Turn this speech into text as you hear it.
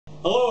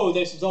Hello,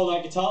 this is All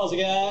Night Guitars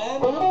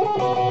again.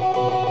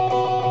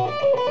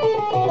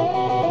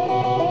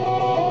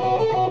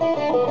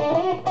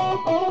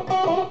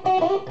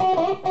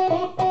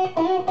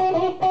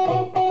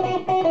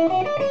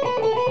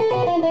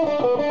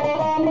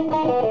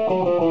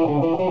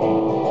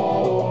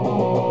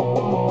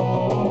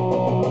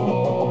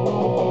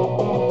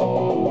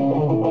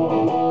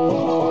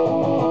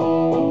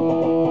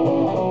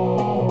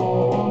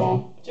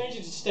 Changed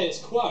it to status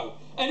quo.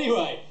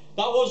 Anyway,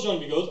 that was going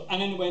to be good,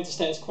 and then it went to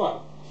status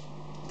quo.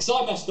 Because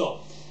I messed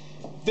up.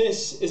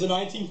 This is a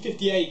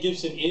 1958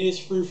 Gibson ES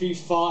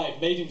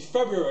 335, made in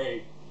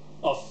February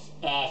of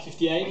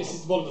 58. This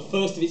is one of the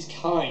first of its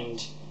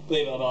kind,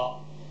 believe it or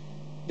not.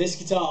 This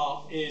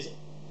guitar is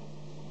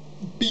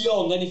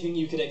beyond anything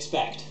you could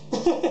expect.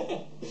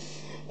 It's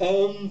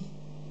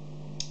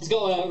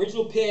got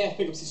original PAF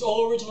pickups. It's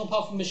all original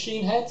apart from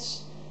machine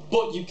heads,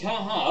 but you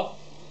can have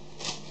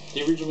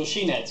the original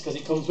machine heads because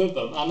it comes with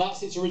them, and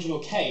that's its original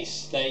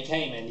case that it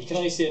came in. You can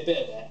only see a bit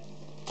of it,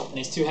 and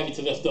it's too heavy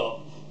to lift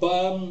up.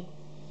 But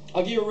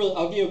I'll give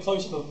you a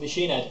close-up of the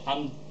machine head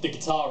and the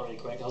guitar really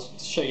quick. I'll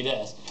show you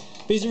this.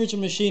 These are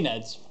original machine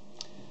heads,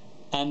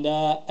 and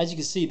as you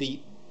can see,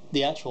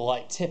 the actual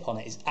like tip on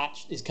it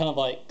is kind of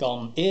like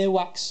gone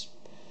earwax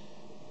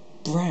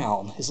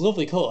brown. It's a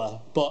lovely colour,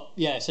 but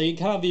yeah. So you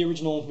can have the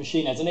original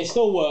machine heads, and they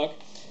still work.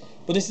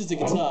 But this is the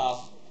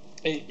guitar.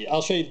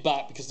 I'll show you the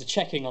back because the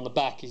checking on the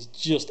back is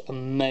just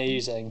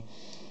amazing.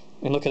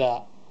 I mean, look at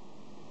that.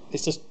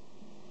 It's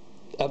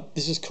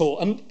just cool.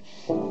 And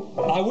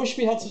I wish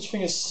we had such a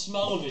thing as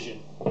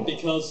smell-o-vision,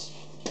 because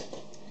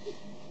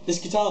this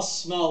guitar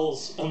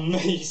smells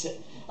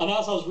amazing. I know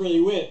that sounds really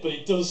weird, but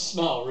it does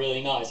smell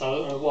really nice. I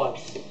don't know why.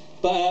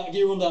 But I'll give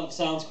you a rundown of the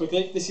sounds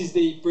quickly. This is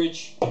the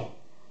bridge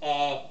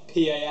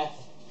PAF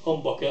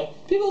humbucker.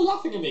 People are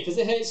laughing at me because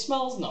they hate it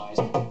smells nice.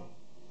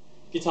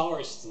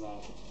 Guitarists now.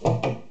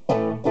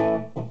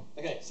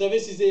 Okay, so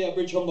this is the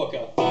bridge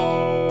humbucker.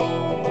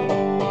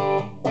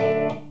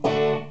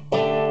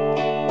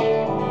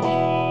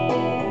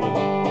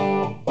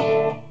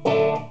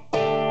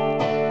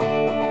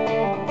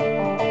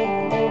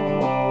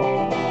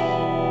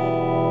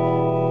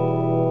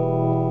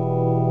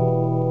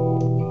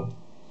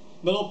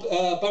 Middle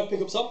both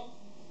pickups on.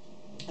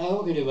 We're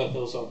going to do both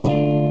pickups on.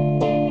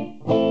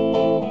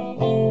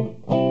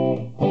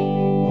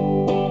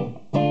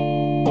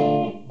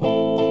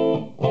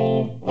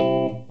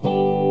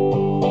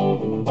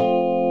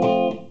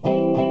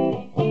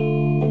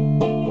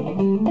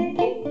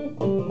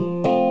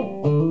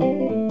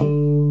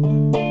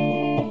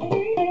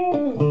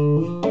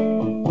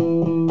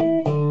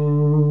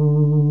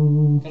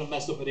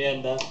 Up at the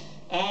end there,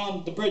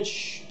 and the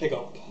bridge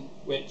pickup,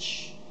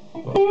 which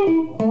very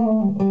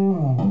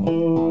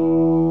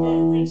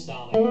rich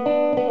sounding.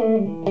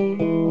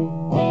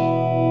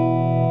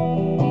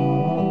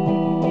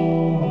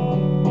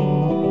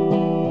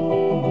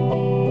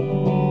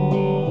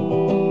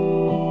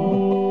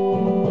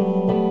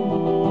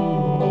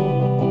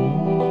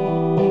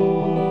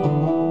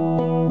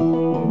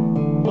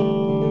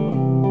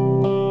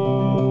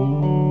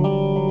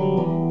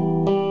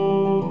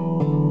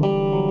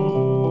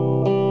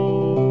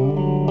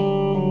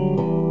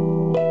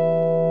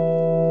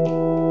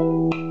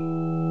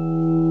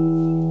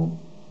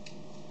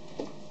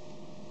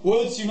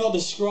 Words do not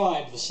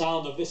describe the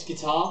sound of this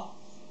guitar.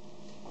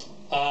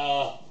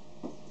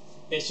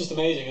 It's just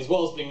amazing, as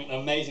well as being an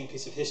amazing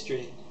piece of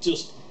history.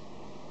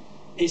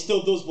 It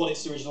still does what it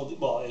was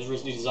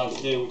originally designed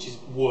to do, which is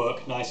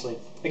work nicely.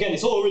 Again,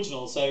 it's all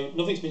original, so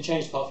nothing's been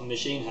changed apart from the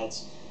machine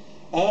heads.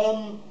 I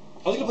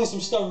was going to play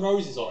some Stone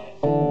Roses on it.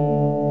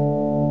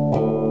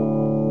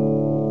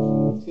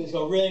 It's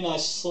got a really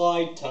nice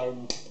slide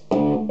tone.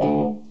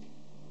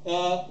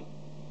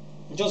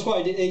 Just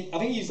quite, I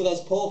think he used the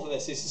Les Paul for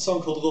this. It's a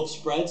song called Love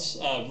Spreads.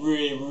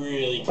 Really,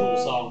 really cool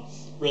song.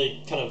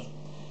 Really kind of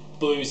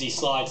bluesy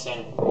slide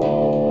tone.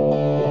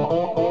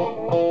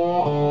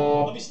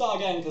 Let me start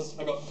again because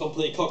I got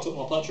completely cocked up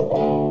my plectrum.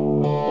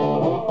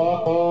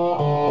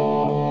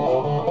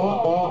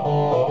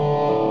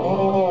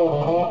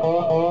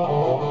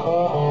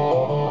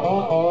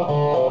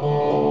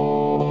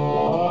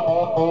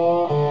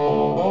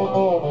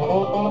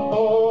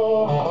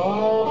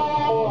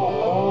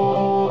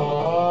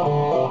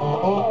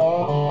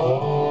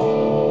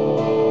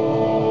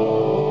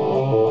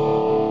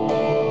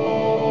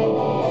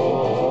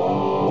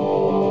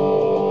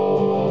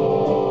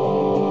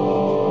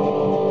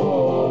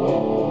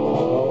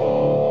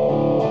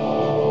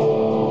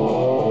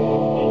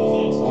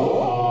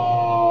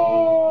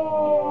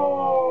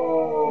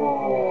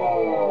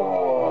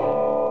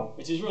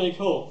 Which is really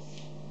cool,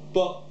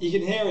 but you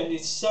can hear it,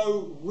 it's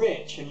so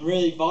rich and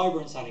really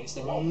vibrant sounding. It's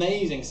an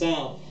amazing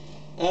sound.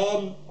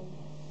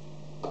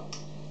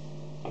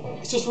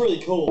 It's just really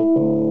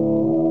cool.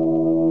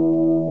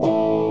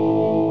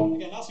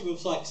 Again, that's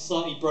with like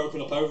slightly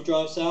broken up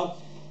overdrive sound.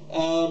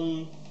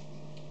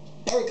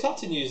 Eric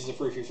Clapton uses a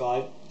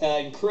 335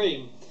 in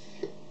Cream,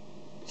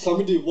 so I'm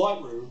going to do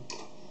White Room.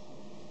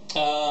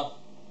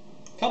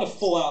 kind of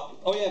full out.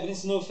 Oh yeah, but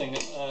it's another thing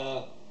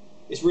that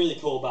it's really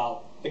cool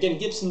about, again,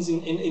 Gibsons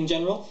in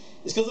general.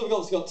 It's because they've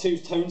got two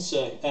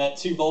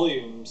two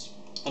volumes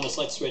and a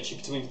select switch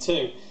between the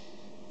two.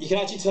 You can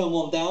actually turn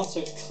one down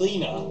so it's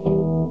cleaner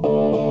on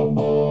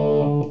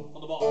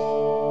the bottom.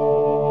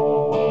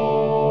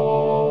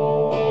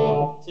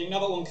 So you can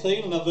have that one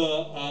clean and have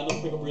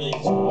another pickup really.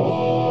 It's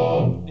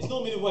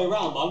normally the way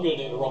around, but I'm going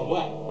to do it the wrong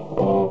way.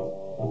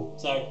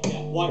 So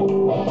yeah, white.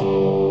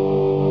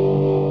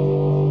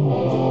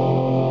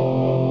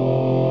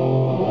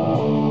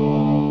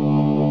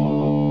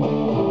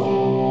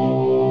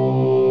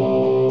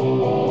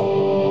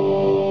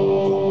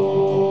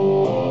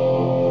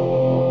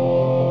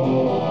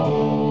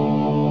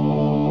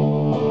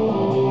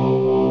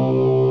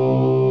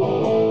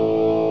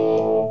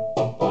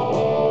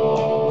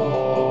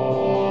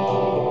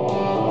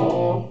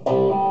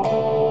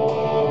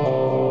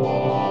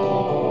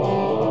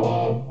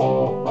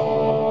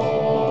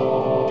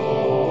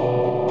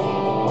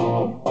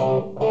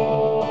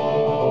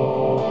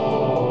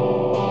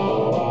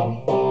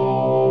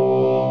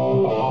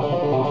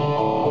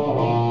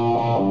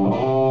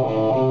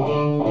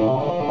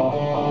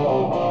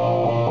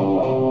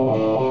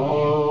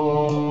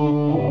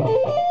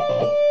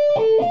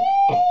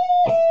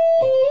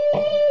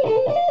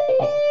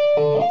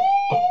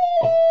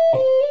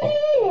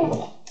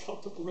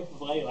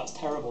 That's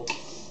terrible.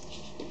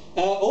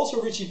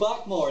 Also, Richie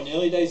Blackmore in the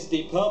early days of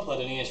Deep Purple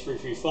had an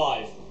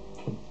ES335.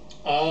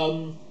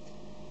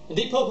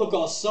 Deep Purple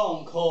got a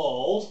song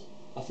called,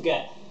 I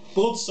forget,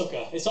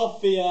 Bloodsucker. It's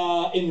off the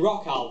In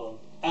Rock album,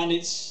 and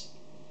it's,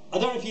 I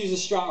don't know if you use a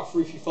Strat or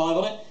 335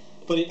 on it,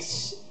 but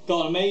it's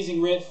got an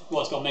amazing riff.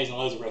 Well, it's got amazing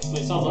loads of riffs, but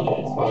it sounds like this.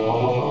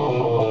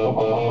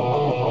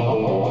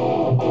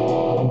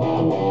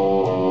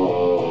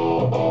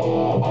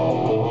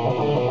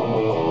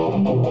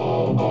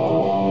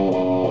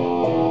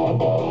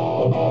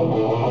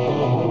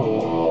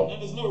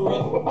 And there's no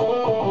riff.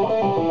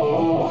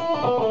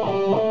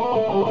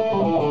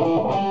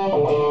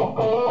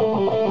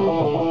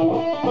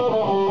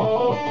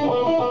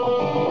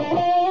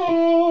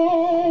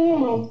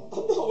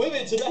 I'm not with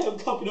it today, I'm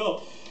cocking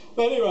up.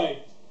 But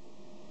anyway,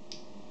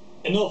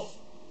 enough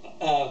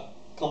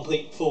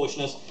complete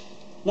foolishness.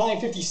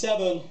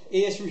 1957,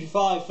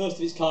 ES335, first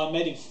of its kind,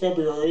 made in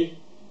February.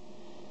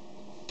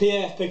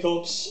 PAF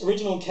pickups,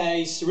 original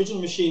case, original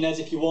machine heads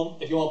if you want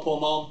to put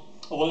them on.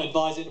 I won't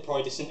advise it, they'll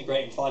probably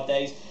disintegrate in 5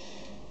 days.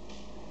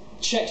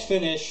 Checked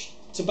finish,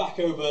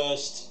 tobacco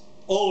burst,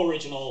 all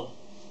original,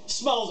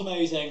 smells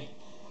amazing.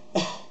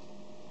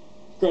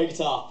 Great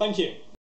guitar, thank you.